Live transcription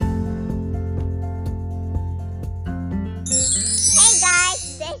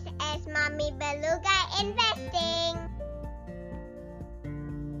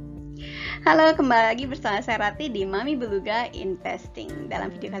Halo, kembali lagi bersama saya Rati di Mami Beluga Investing.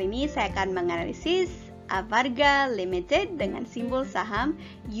 Dalam video kali ini saya akan menganalisis Avarga Limited dengan simbol saham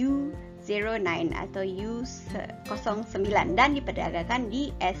U09 atau U09 dan diperdagangkan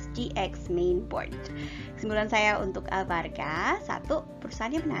di SGX Main Board. Kesimpulan saya untuk Avarga, satu,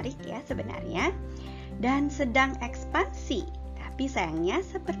 perusahaannya menarik ya sebenarnya dan sedang ekspansi. Tapi sayangnya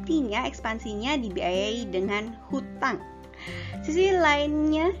sepertinya ekspansinya dibiayai dengan hutang. Sisi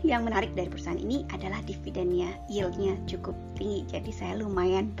lainnya yang menarik dari perusahaan ini adalah dividennya, yieldnya cukup tinggi, jadi saya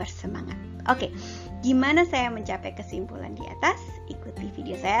lumayan bersemangat. Oke, gimana saya mencapai kesimpulan di atas? Ikuti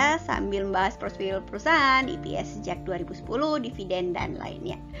video saya sambil membahas profil perusahaan, EPS sejak 2010, dividen, dan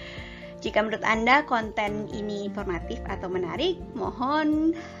lainnya. Jika menurut Anda konten ini informatif atau menarik,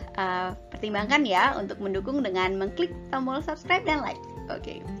 mohon pertimbangkan ya untuk mendukung dengan mengklik tombol subscribe dan like.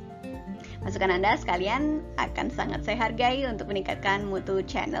 Oke. Masukan Anda sekalian akan sangat saya hargai untuk meningkatkan mutu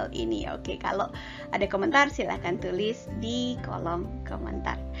channel ini. Oke, kalau ada komentar silahkan tulis di kolom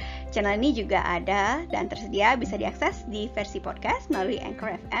komentar. Channel ini juga ada dan tersedia bisa diakses di versi podcast melalui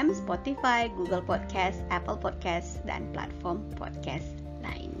Anchor FM, Spotify, Google Podcast, Apple Podcast, dan platform podcast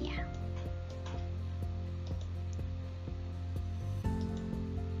lainnya.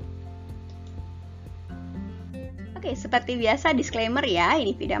 Oke, seperti biasa disclaimer ya,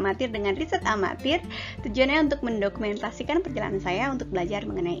 ini video amatir dengan riset amatir. Tujuannya untuk mendokumentasikan perjalanan saya untuk belajar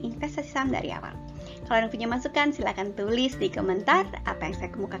mengenai investasi saham dari awal. Kalau Anda punya masukan, silahkan tulis di komentar. Apa yang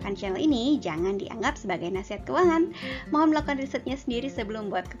saya kemukakan channel ini jangan dianggap sebagai nasihat keuangan. Mohon melakukan risetnya sendiri sebelum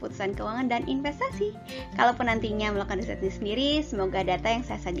buat keputusan keuangan dan investasi. Kalaupun nantinya melakukan risetnya sendiri, semoga data yang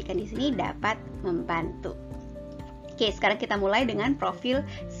saya sajikan di sini dapat membantu. Oke, sekarang kita mulai dengan profil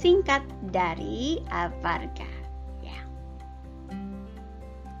singkat dari Avarga.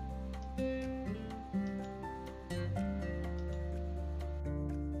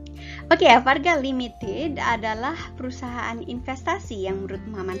 Oke, Avarga Limited adalah perusahaan investasi yang menurut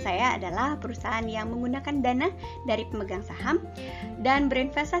pemahaman saya adalah perusahaan yang menggunakan dana dari pemegang saham dan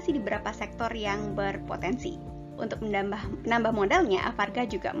berinvestasi di beberapa sektor yang berpotensi. Untuk menambah modalnya, Avarga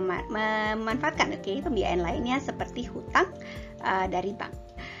juga memanfaatkan pembiayaan lainnya seperti hutang dari bank.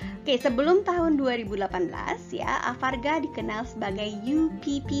 Oke, sebelum tahun 2018 ya, Avarga dikenal sebagai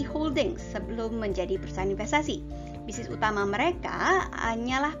UPP Holdings sebelum menjadi perusahaan investasi. Bisnis utama mereka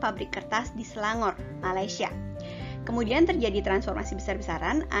hanyalah pabrik kertas di Selangor, Malaysia. Kemudian terjadi transformasi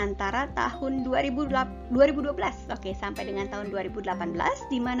besar-besaran antara tahun 2012 sampai dengan tahun 2018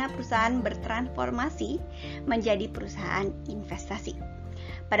 di mana perusahaan bertransformasi menjadi perusahaan investasi.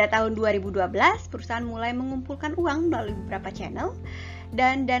 Pada tahun 2012, perusahaan mulai mengumpulkan uang melalui beberapa channel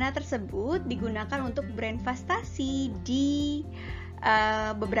dan dana tersebut digunakan untuk berinvestasi di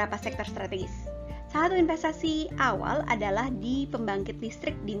beberapa sektor strategis. Satu investasi awal adalah di pembangkit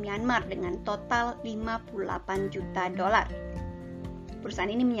listrik di Myanmar dengan total 58 juta dolar. Perusahaan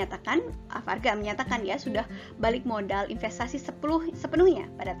ini Avarga menyatakan ya sudah balik modal investasi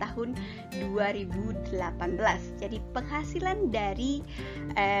sepenuhnya pada tahun 2018. Jadi penghasilan dari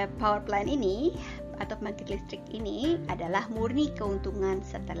power plant ini atau pembangkit listrik ini adalah murni keuntungan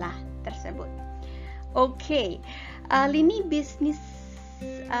setelah tersebut. Oke, lini bisnis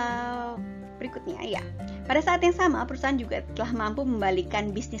berikutnya ya. Pada saat yang sama, perusahaan juga telah mampu membalikkan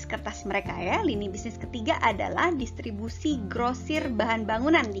bisnis kertas mereka ya. Lini bisnis ketiga adalah distribusi grosir bahan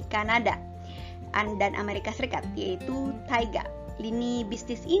bangunan di Kanada dan Amerika Serikat, yaitu Taiga. Lini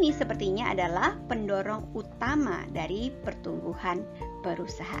bisnis ini sepertinya adalah pendorong utama dari pertumbuhan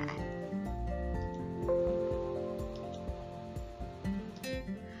perusahaan.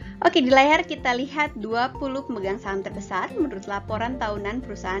 Oke, di layar kita lihat 20 pemegang saham terbesar menurut laporan tahunan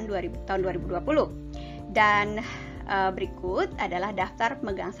perusahaan tahun 2020. Dan berikut adalah daftar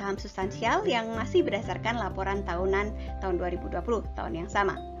pemegang saham substansial yang masih berdasarkan laporan tahunan tahun 2020, tahun yang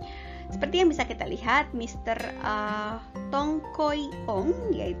sama. Seperti yang bisa kita lihat, Mr. Tong Koy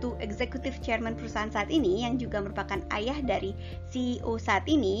Ong, yaitu Executive Chairman perusahaan saat ini, yang juga merupakan ayah dari CEO saat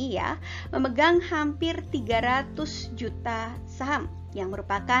ini, ya, memegang hampir 300 juta saham, yang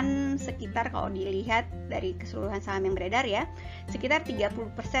merupakan sekitar, kalau dilihat dari keseluruhan saham yang beredar ya, sekitar 30%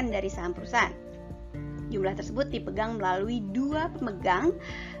 dari saham perusahaan. Jumlah tersebut dipegang melalui dua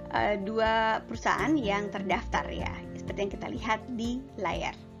perusahaan yang terdaftar ya, seperti yang kita lihat di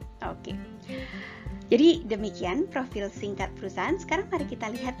layar. Oke. Jadi demikian profil singkat perusahaan. Sekarang mari kita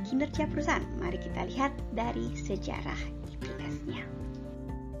lihat kinerja perusahaan. Mari kita lihat dari sejarah EPS-nya.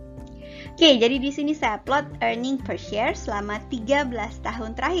 Oke, jadi di sini saya plot earning per share selama 13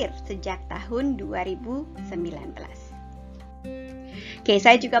 tahun terakhir sejak tahun 2019. Oke,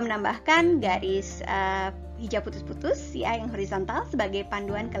 saya juga menambahkan garis hijau putus-putus ya yang horizontal sebagai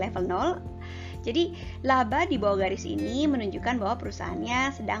panduan ke level 0. Jadi laba di bawah garis ini menunjukkan bahwa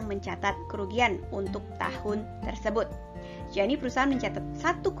perusahaannya sedang mencatat kerugian untuk tahun tersebut. Jadi perusahaan mencatat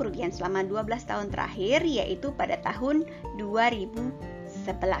satu kerugian selama 12 tahun terakhir, yaitu pada tahun 2011.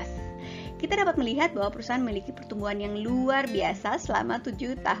 Kita dapat melihat bahwa perusahaan memiliki pertumbuhan yang luar biasa selama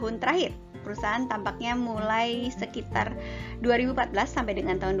 7 tahun terakhir. Perusahaan tampaknya mulai sekitar 2014 sampai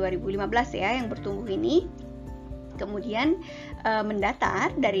dengan tahun 2015 ya yang bertumbuh ini. Kemudian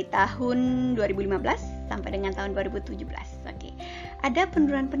mendatar dari tahun 2015 sampai dengan tahun 2017. Oke. Ada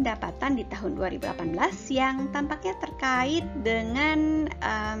penurunan pendapatan di tahun 2018 yang tampaknya terkait dengan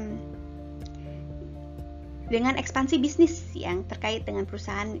ekspansi bisnis yang terkait dengan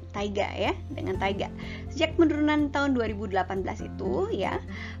perusahaan Taiga ya, dengan Taiga. Sejak penurunan tahun 2018 itu ya,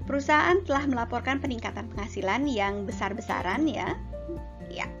 perusahaan telah melaporkan peningkatan penghasilan yang besar-besaran ya,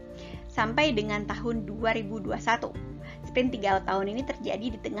 sampai dengan tahun 2021. Sprint 3 tahun ini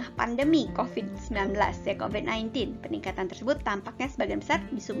terjadi di tengah pandemi COVID-19 ya, COVID-19. Peningkatan tersebut tampaknya sebagian besar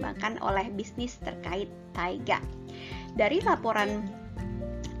disumbangkan oleh bisnis terkait Taiga. Dari laporan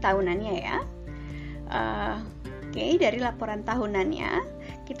tahunannya ya, dari laporan tahunannya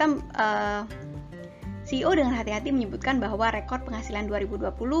kita CEO dengan hati-hati menyebutkan bahwa rekor penghasilan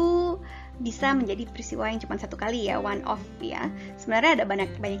 2020 bisa menjadi peristiwa yang cuma satu kali ya, one off ya. Sebenarnya ada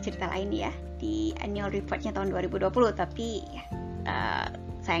banyak cerita lain ya di annual reportnya tahun 2020, tapi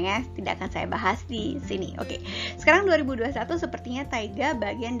sayangnya tidak akan saya bahas di sini. Oke. Sekarang 2021 sepertinya Taiga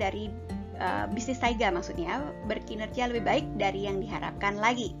bagian dari bisnis Taiga maksudnya berkinerja lebih baik dari yang diharapkan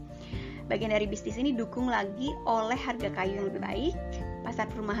lagi. Bagian dari bisnis ini didukung lagi oleh harga kayu yang lebih baik,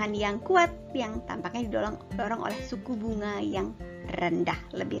 pasar perumahan yang kuat yang tampaknya didorong oleh suku bunga yang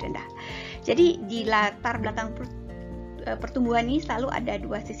lebih rendah. Jadi di latar belakang pertumbuhan ini selalu ada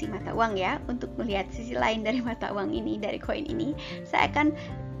dua sisi mata uang ya. Untuk melihat sisi lain dari mata uang ini, dari koin ini, saya akan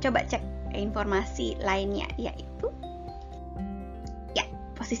coba cek informasi lainnya, yaitu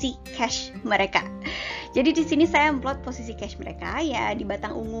posisi cash mereka. Jadi di sini saya memplot posisi cash mereka ya di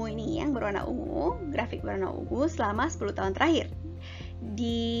batang ungu ini yang berwarna ungu, grafik berwarna ungu selama 10 tahun terakhir.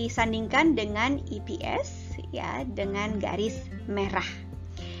 Disandingkan dengan EPS ya dengan garis merah.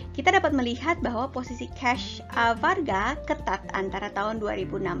 Kita dapat melihat bahwa posisi cash Varga ketat antara tahun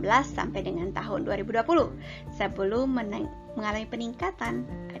 2016 sampai dengan tahun 2020 sebelum mengalami peningkatan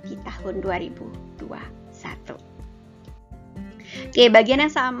di tahun 2021. Oke, bagian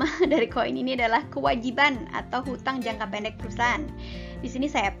yang sama dari koin ini adalah kewajiban atau hutang jangka pendek perusahaan. Di sini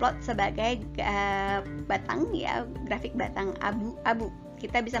saya plot sebagai batang ya, grafik batang abu-abu.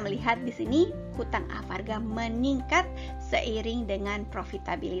 Kita bisa melihat di sini hutang Varga meningkat seiring dengan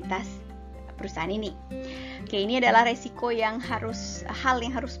profitabilitas perusahaan ini. Oke, ini adalah hal yang harus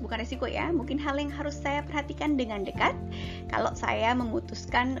saya perhatikan dengan dekat kalau saya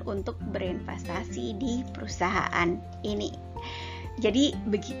memutuskan untuk berinvestasi di perusahaan ini. Jadi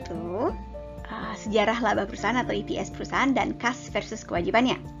begitu sejarah laba perusahaan atau EPS perusahaan dan kas versus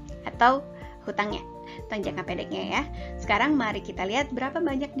kewajibannya atau hutang jangka pendeknya ya. Sekarang mari kita lihat berapa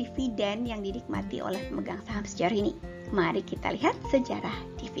banyak dividen yang dinikmati oleh pemegang saham sejauh ini. Mari kita lihat sejarah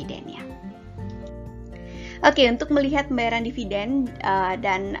dividennya. Oke, untuk melihat pembayaran dividen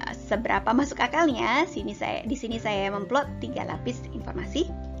dan seberapa masuk akalnya, di sini saya memplot 3 lapis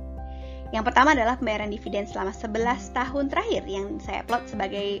informasi. Yang pertama adalah pembayaran dividen selama 11 tahun terakhir yang saya plot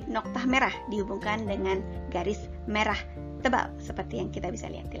sebagai noktah merah dihubungkan dengan garis merah tebal seperti yang kita bisa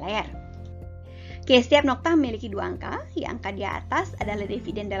lihat di layar. Oke, setiap noktah memiliki 2 angka. Yang angka di atas adalah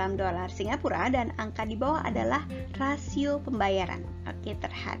dividen dalam dolar Singapura dan angka di bawah adalah rasio pembayaran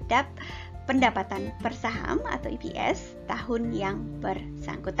terhadap pendapatan per saham atau EPS tahun yang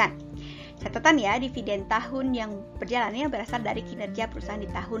bersangkutan. Catatan ya, dividen tahun yang berjalannya berasal dari kinerja perusahaan di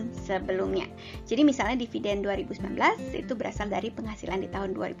tahun sebelumnya. Jadi misalnya dividen 2019 itu berasal dari penghasilan di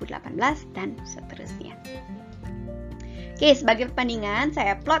tahun 2018 dan seterusnya. Oke, sebagai perbandingan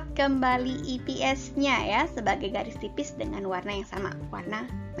saya plot kembali EPS-nya ya sebagai garis tipis dengan warna yang sama, warna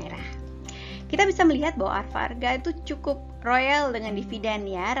merah. Kita bisa melihat bahwa Varga itu cukup royal dengan dividen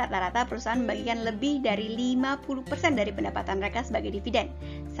ya. Rata-rata perusahaan membagikan lebih dari 50% dari pendapatan mereka sebagai dividen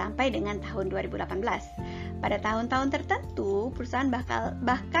sampai dengan tahun 2018. Pada tahun-tahun tertentu, perusahaan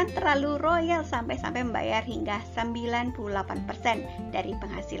bahkan terlalu royal sampai membayar hingga 98% dari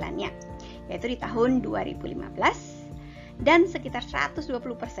penghasilannya, yaitu di tahun 2015 dan sekitar 120%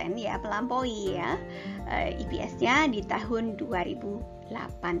 ya melampaui ya EPS-nya di tahun 2018.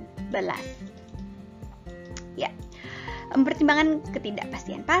 Ya, mempertimbangkan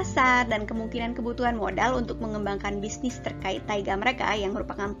ketidakpastian pasar dan kemungkinan kebutuhan modal untuk mengembangkan bisnis terkait Taiga mereka yang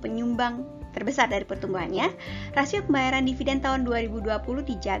merupakan penyumbang terbesar dari pertumbuhannya. Rasio pembayaran dividen tahun 2020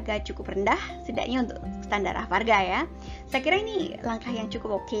 dijaga cukup rendah, setidaknya untuk standar Avarga ya. Saya kira ini langkah yang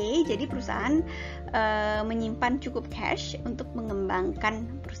cukup oke. Jadi perusahaan menyimpan cukup cash untuk mengembangkan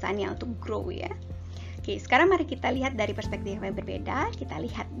perusahaannya untuk grow ya. Oke, sekarang mari kita lihat dari perspektif yang berbeda. Kita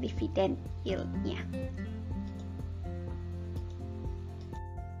lihat dividen yield-nya.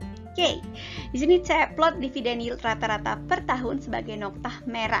 Oke, di sini saya plot dividen yield rata-rata per tahun sebagai noktah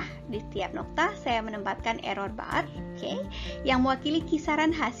merah. Di setiap noktah saya menempatkan error bar, yang mewakili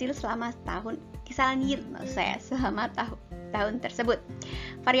kisaran hasil selama tahun, kisaran yield maksud saya selama tahun tersebut.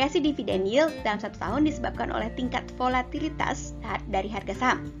 Variasi dividen yield dalam satu tahun disebabkan oleh tingkat volatilitas dari harga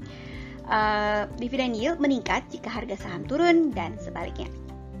saham. Dividen yield meningkat jika harga saham turun dan sebaliknya.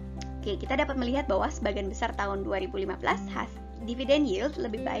 Oke, kita dapat melihat bahwa sebagian besar tahun 2015 dividen yield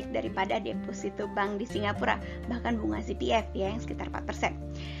lebih baik daripada deposito bank di Singapura, bahkan bunga CPF ya yang sekitar 4%.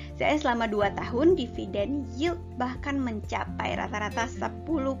 Saya selama 2 tahun dividen yield bahkan mencapai rata-rata 10%.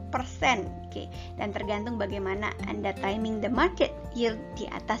 Oke, dan tergantung bagaimana Anda timing the market, yield di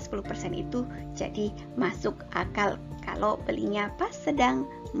atas 10% itu jadi masuk akal kalau belinya pas sedang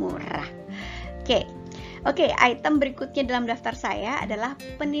murah. Oke, item berikutnya dalam daftar saya adalah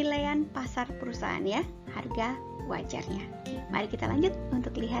penilaian pasar perusahaan ya, harga wajarnya. Oke, mari kita lanjut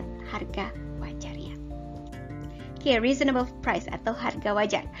untuk lihat harga wajarnya. Oke, reasonable price atau harga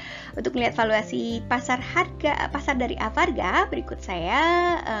wajar. Untuk melihat valuasi pasar dari Avarga, berikut saya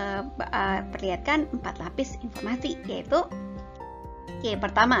perlihatkan 4 lapis informasi, yaitu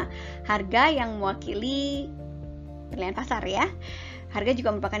pertama, harga yang mewakili penilaian pasar ya. Harga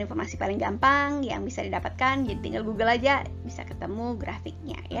juga merupakan informasi paling gampang yang bisa didapatkan, jadi tinggal Google aja bisa ketemu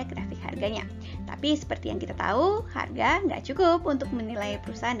grafiknya ya, grafik harganya. Tapi seperti yang kita tahu, harga nggak cukup untuk menilai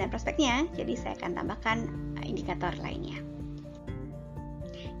perusahaan dan prospeknya, jadi saya akan tambahkan indikator lainnya.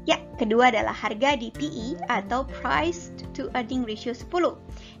 Ya, kedua adalah harga di PE atau Price to Earning Ratio 10.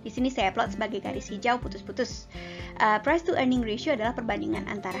 Di sini saya plot sebagai garis hijau putus-putus. Price to Earning Ratio adalah perbandingan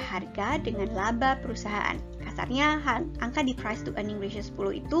antara harga dengan laba perusahaan. Kasarnya, angka di Price to Earning Ratio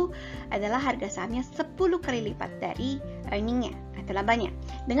 10 itu adalah harga sahamnya 10 kali lipat dari earningnya atau labanya.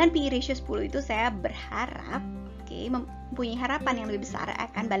 Dengan PE ratio 10 itu saya berharap, mempunyai harapan yang lebih besar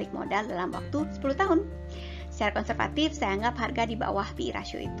akan balik modal dalam waktu 10 tahun. Secara konservatif, saya anggap harga di bawah PE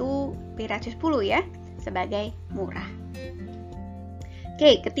ratio 10 ya, sebagai murah.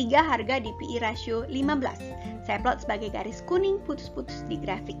 Ketiga, harga di PE ratio 15. Saya plot sebagai garis kuning putus-putus di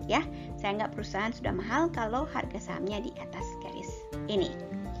grafik ya. Saya anggap perusahaan sudah mahal kalau harga sahamnya di atas garis ini.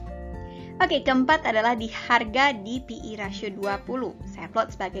 Keempat adalah di harga di PE ratio 20. Saya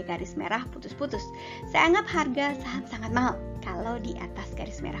plot sebagai garis merah putus-putus. Saya anggap harga saham sangat mahal kalau di atas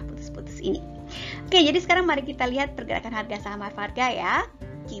garis merah putus-putus ini. Jadi sekarang mari kita lihat pergerakan harga saham Avarga ya.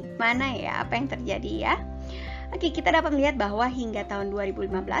 Gimana ya, apa yang terjadi ya? Kita dapat melihat bahwa hingga tahun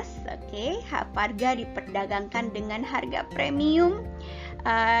 2015, Avarga diperdagangkan dengan harga premium,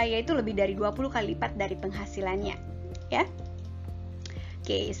 yaitu lebih dari 20 kali lipat dari penghasilannya, ya.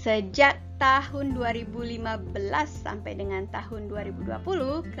 Sejak tahun 2015 sampai dengan tahun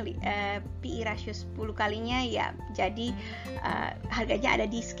 2020, PE ratio 10 kalinya ya, jadi harganya ada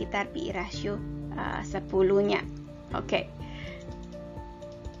di sekitar PE ratio 10-nya.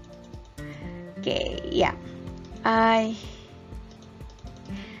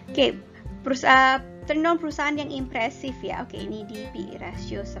 Turnaround perusahaan yang impresif ya. Ini di PE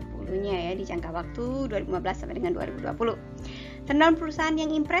ratio 10-nya ya, di jangka waktu 2015 sampai dengan 2020. Turnaround perusahaan yang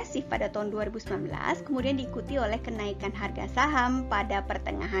impresif pada tahun 2019 kemudian diikuti oleh kenaikan harga saham pada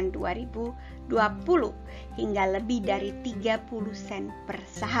pertengahan 2020 hingga lebih dari 30 sen per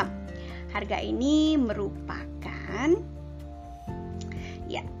saham. Harga ini merupakan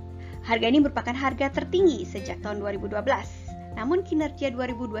harga tertinggi sejak tahun 2012. Namun kinerja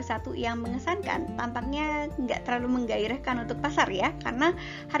 2021 yang mengesankan tampaknya nggak terlalu menggairahkan untuk pasar ya, karena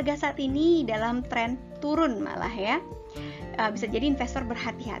harga saat ini dalam tren turun malah ya. Bisa jadi investor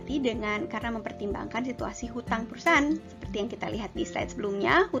berhati-hati karena mempertimbangkan situasi hutang perusahaan. Seperti yang kita lihat di slide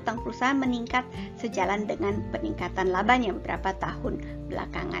sebelumnya, hutang perusahaan meningkat sejalan dengan peningkatan labanya beberapa tahun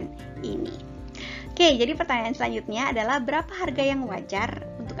belakangan ini. Jadi pertanyaan selanjutnya adalah berapa harga yang wajar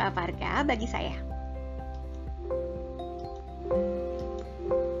untuk Avarga bagi saya?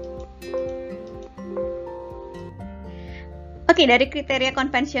 Dari kriteria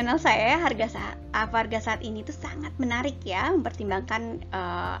konvensional saya, harga Avarga saat ini tuh sangat menarik ya, mempertimbangkan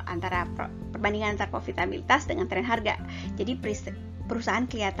perbandingan antara profitabilitas dengan tren harga. Jadi perusahaan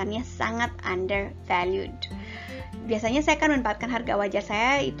kelihatannya sangat undervalued. Biasanya saya akan menempatkan harga wajar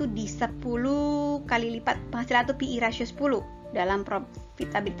saya itu di 10 kali lipat penghasilan atau PE ratio 10. dalam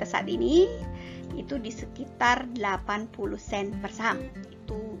profitabilitas saat ini itu di sekitar 80 sen per saham.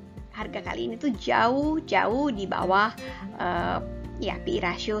 Itu harga kali ini tuh jauh di bawah PE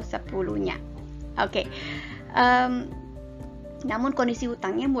ratio 10-nya. Oke. Namun kondisi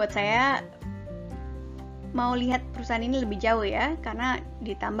hutangnya buat saya mau lihat perusahaan ini lebih jauh ya, karena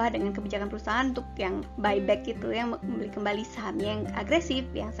ditambah dengan kebijakan perusahaan untuk yang buyback itu, yang membeli kembali saham yang agresif,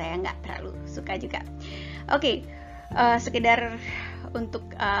 yang saya nggak terlalu suka juga. Oke, sekedar untuk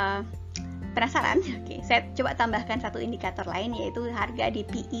penasaran, saya coba tambahkan satu indikator lain, yaitu harga di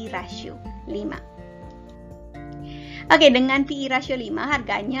PE ratio 5. Oke, dengan PE ratio 5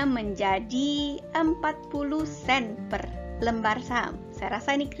 harganya menjadi 40 sen per lembar saham. Saya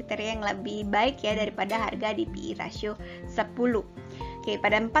rasa ini kriteria yang lebih baik ya daripada harga di PE ratio 10. Oke,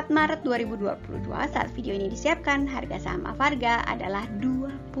 pada 4 Maret 2022 saat video ini disiapkan, harga saham Avarga adalah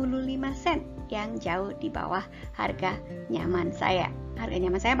 25 sen, yang jauh di bawah harga nyaman saya. Harga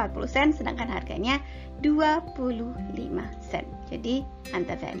nyaman saya 40 sen, sedangkan harganya 25 sen. Jadi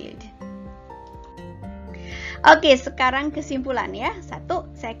undervalued. Oke, sekarang kesimpulan ya. 1,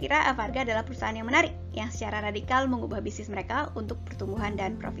 saya kira Avarga adalah perusahaan yang menarik, yang secara radikal mengubah bisnis mereka untuk pertumbuhan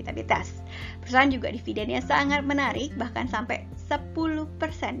dan profitabilitas. Perusahaan juga dividennya sangat menarik, bahkan sampai 10%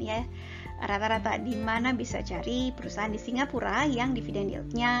 ya. Rata-rata di mana bisa cari perusahaan di Singapura yang dividen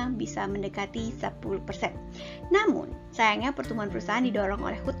yield-nya bisa mendekati 10%. Namun, sayangnya pertumbuhan perusahaan didorong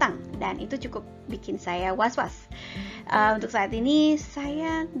oleh hutang, dan itu cukup bikin saya was-was. Untuk saat ini,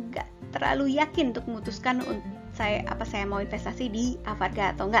 saya nggak terlalu yakin untuk memutuskan saya mau investasi di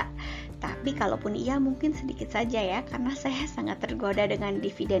Avarga atau enggak. Tapi kalaupun iya, mungkin sedikit saja ya, karena saya sangat tergoda dengan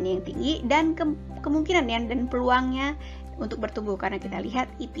dividen yang tinggi dan kemungkinan dan peluangnya untuk bertumbuh, karena kita lihat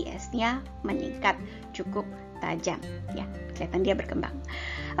EPS-nya meningkat cukup tajam ya, kelihatan dia berkembang.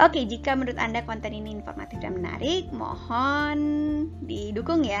 Oke, jika menurut Anda konten ini informatif dan menarik, mohon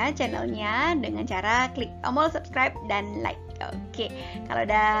didukung ya channelnya dengan cara klik tombol subscribe dan like. Oke, kalau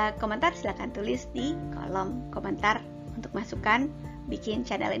ada komentar silahkan tulis di kolom komentar untuk masukan bikin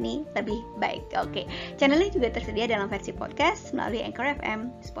channel ini lebih baik. Oke, channel ini juga tersedia dalam versi podcast melalui Anchor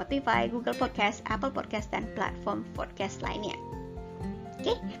FM, Spotify, Google Podcast, Apple Podcast, dan platform podcast lainnya.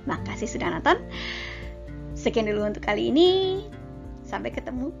 Oke, makasih sudah nonton. Sekian dulu untuk kali ini. Sampai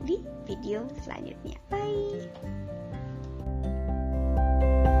ketemu di video selanjutnya. Bye.